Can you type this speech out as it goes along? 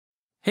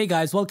Hey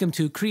guys, welcome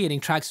to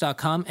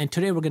creatingtracks.com, and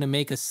today we're going to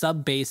make a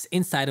sub bass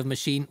inside of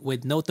Maschine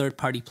with no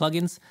third-party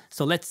plugins.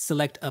 So let's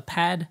select a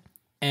pad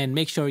and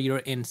make sure you're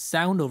in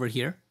sound over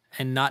here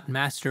and not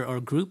master or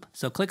group.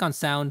 So click on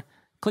sound,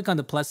 click on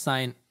the plus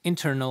sign,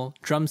 internal,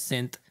 drum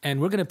synth, and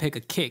we're going to pick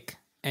a kick.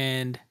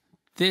 And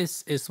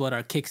this is what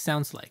our kick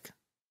sounds like.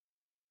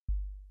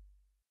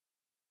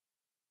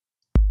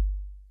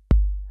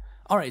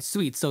 Alright,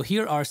 sweet. So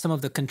here are some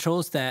of the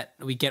controls that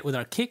we get with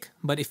our kick,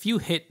 but if you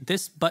hit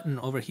this button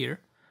over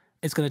here,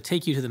 it's going to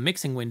take you to the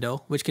mixing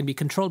window, which can be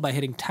controlled by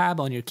hitting tab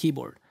on your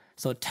keyboard.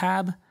 So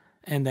tab,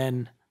 and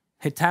then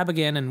hit tab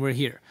again, and we're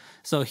here.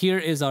 So here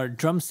is our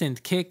drum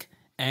synth kick,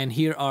 and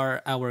here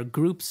are our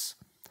groups,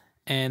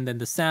 and then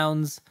the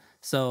sounds.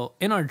 So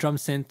in our drum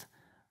synth,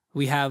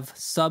 we have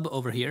sub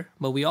over here,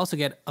 but we also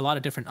get a lot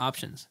of different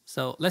options.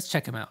 So let's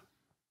check them out.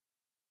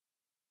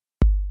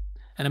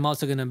 And I'm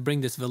also going to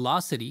bring this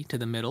velocity to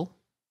the middle.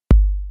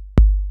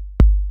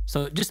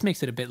 So it just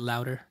makes it a bit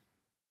louder.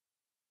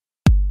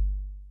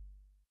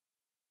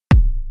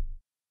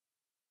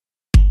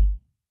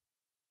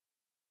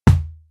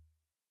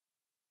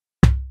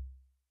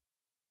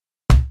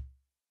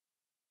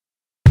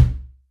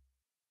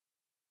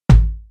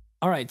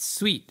 Alright,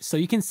 sweet. So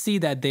you can see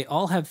that they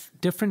all have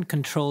different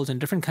controls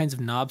and different kinds of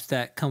knobs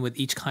that come with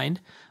each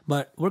kind,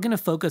 but we're going to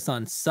focus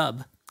on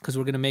sub because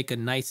we're going to make a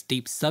nice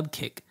deep sub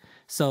kick.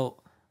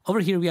 So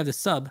over here we have the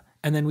sub,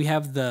 and then we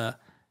have the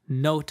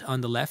note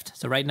on the left.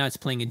 So right now it's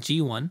playing a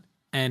G1,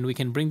 and we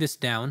can bring this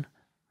down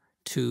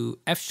to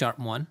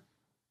F#1.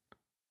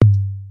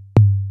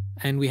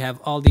 And we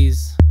have all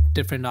these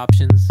different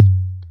options,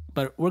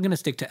 but we're going to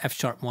stick to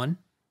F#1.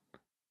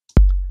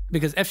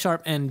 Because F#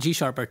 and G#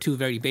 are two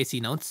very bassy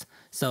notes.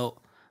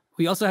 So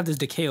we also have this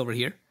decay over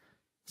here.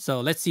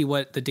 So let's see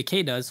what the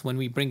decay does when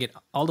we bring it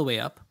all the way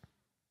up.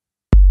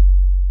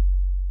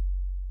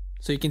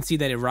 So you can see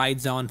that it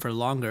rides on for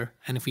longer,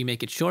 and if we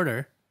make it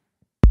shorter,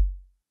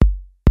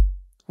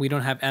 we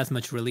don't have as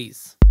much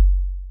release.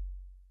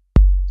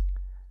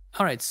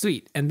 Alright,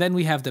 sweet. And then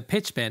we have the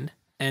pitch bend,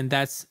 and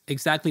that's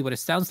exactly what it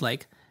sounds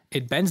like.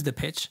 It bends the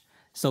pitch.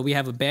 So we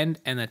have a bend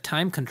and a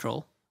time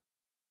control.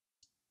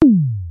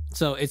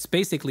 So it's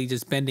basically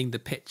just bending the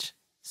pitch.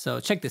 So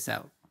check this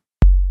out.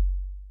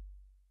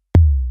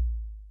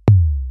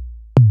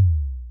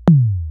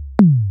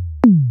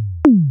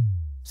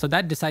 So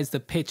that decides the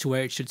pitch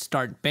where it should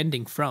start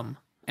bending from,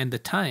 and the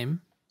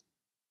time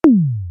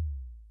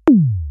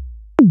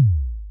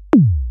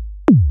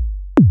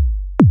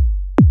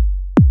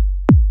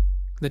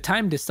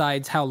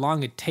decides how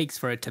long it takes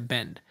for it to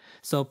bend.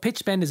 So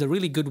pitch bend is a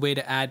really good way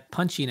to add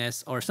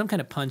punchiness or some kind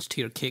of punch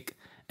to your kick.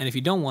 And if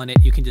you don't want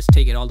it, you can just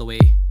take it all the way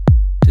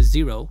to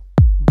 0,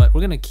 but we're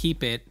going to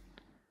keep it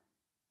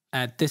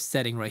at this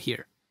setting right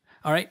here.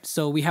 All right,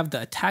 so we have the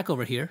attack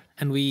over here,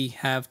 and we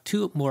have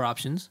two more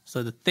options.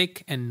 So the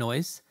thick and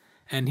noise,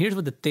 and here's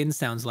what the thin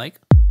sounds like.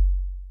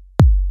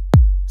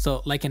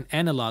 So like an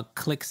analog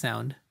click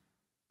sound,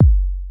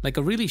 like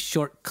a really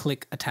short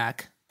click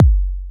attack.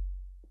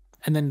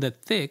 And then the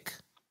thick,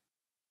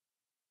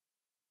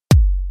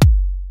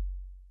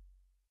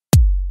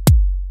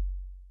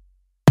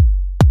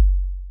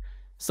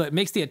 so it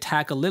makes the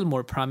attack a little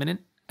more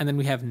prominent. And then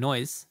we have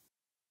noise,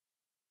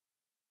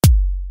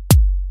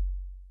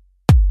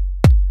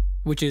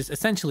 which is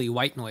essentially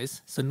white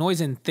noise. So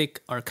noise and thick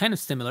are kind of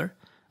similar.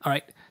 All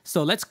right,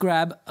 so let's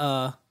grab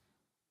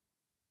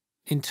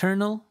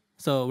internal.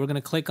 So we're going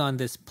to click on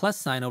this plus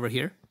sign over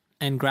here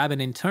and grab an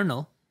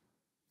internal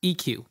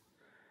EQ.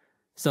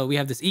 So we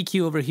have this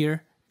EQ over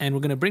here, and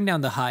we're going to bring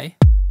down the high,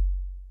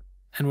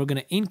 and we're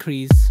going to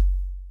increase.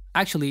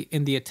 Actually,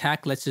 in the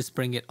attack, let's just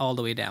bring it all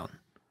the way down,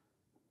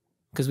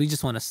 because we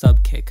just want a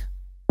sub kick.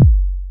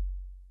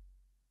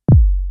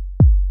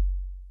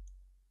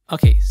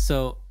 Okay,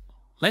 so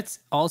let's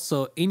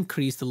also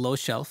increase the low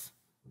shelf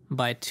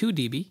by 2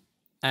 dB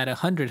at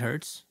 100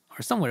 Hertz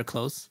or somewhere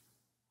close.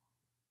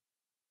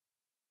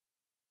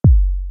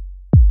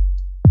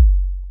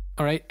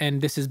 All right,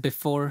 and this is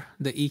before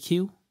the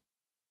EQ.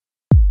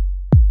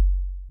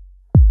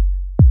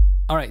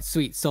 All right,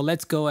 sweet. So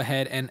let's go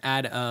ahead and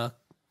add a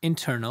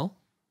internal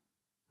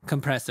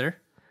compressor.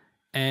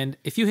 And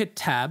if you hit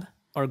tab,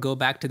 or go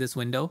back to this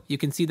window, you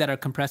can see that our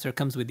compressor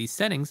comes with these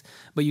settings,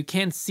 but you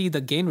can't see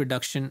the gain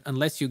reduction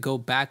unless you go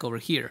back over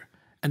here,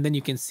 and then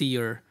you can see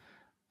your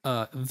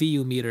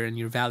VU meter and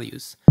your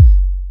values.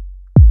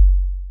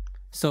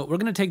 So we're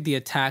gonna take the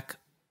attack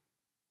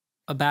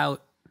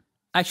about,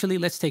 actually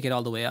let's take it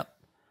all the way up,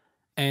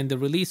 and the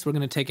release we're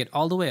gonna take it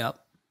all the way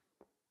up,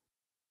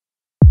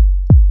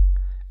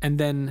 and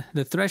then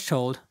the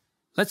threshold,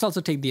 let's also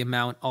take the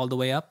amount all the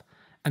way up,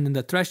 and then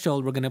the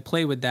threshold we're gonna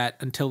play with that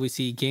until we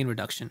see gain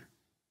reduction.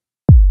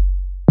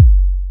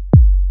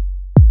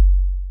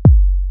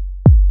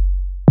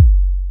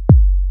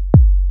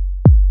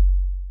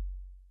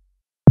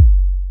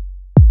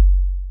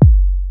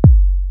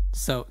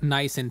 So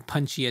nice and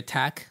punchy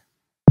attack.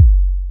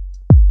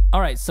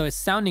 All right, so it's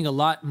sounding a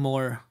lot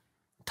more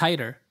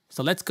tighter.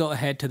 So let's go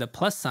ahead to the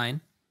plus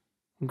sign,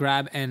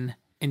 grab an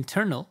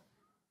internal,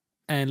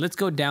 And let's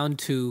go down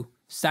to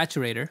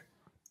saturator.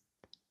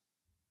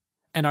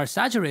 And our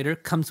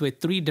saturator comes with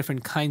 3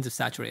 different kinds of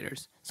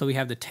saturators. So we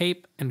have the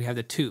tape and we have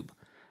the tube.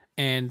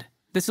 And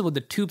this is what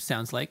the tube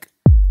sounds like.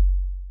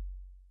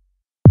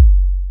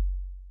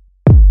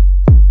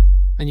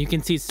 And you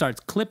can see it starts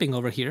clipping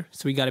over here,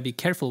 so we got to be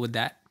careful with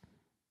that.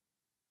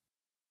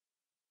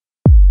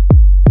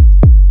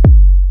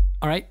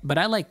 All right, but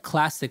I like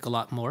classic a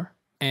lot more.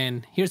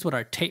 And here's what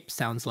our tape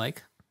sounds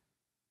like.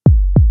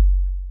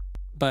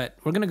 But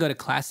we're going to go to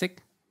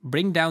classic,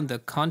 bring down the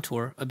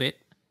contour a bit.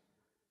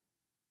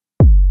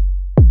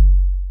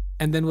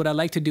 And then what I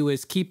like to do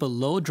is keep a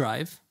low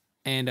drive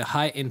and a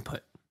high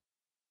input.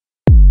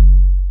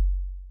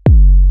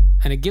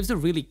 And it gives a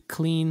really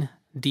clean,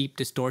 deep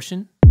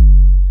distortion.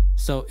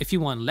 So if you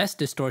want less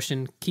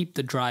distortion, keep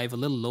the drive a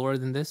little lower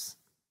than this.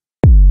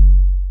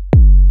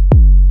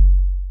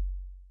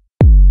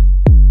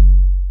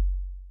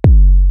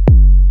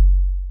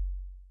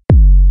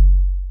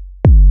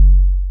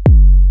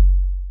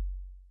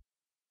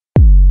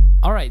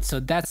 Alright, so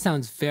that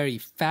sounds very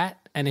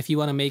fat, and if you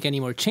want to make any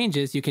more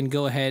changes, you can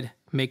go ahead,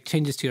 make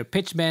changes to your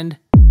pitch bend.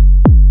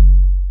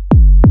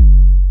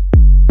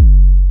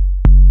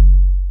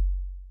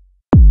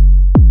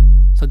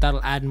 So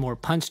that'll add more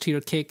punch to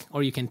your kick,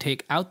 or you can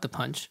take out the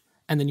punch,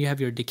 and then you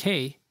have your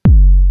decay.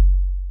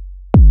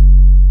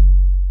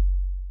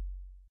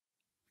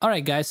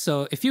 Alright guys,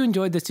 so if you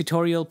enjoyed this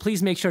tutorial,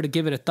 please make sure to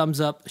give it a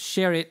thumbs up,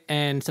 share it,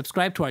 and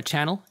subscribe to our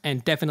channel,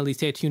 and definitely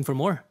stay tuned for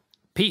more.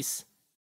 Peace!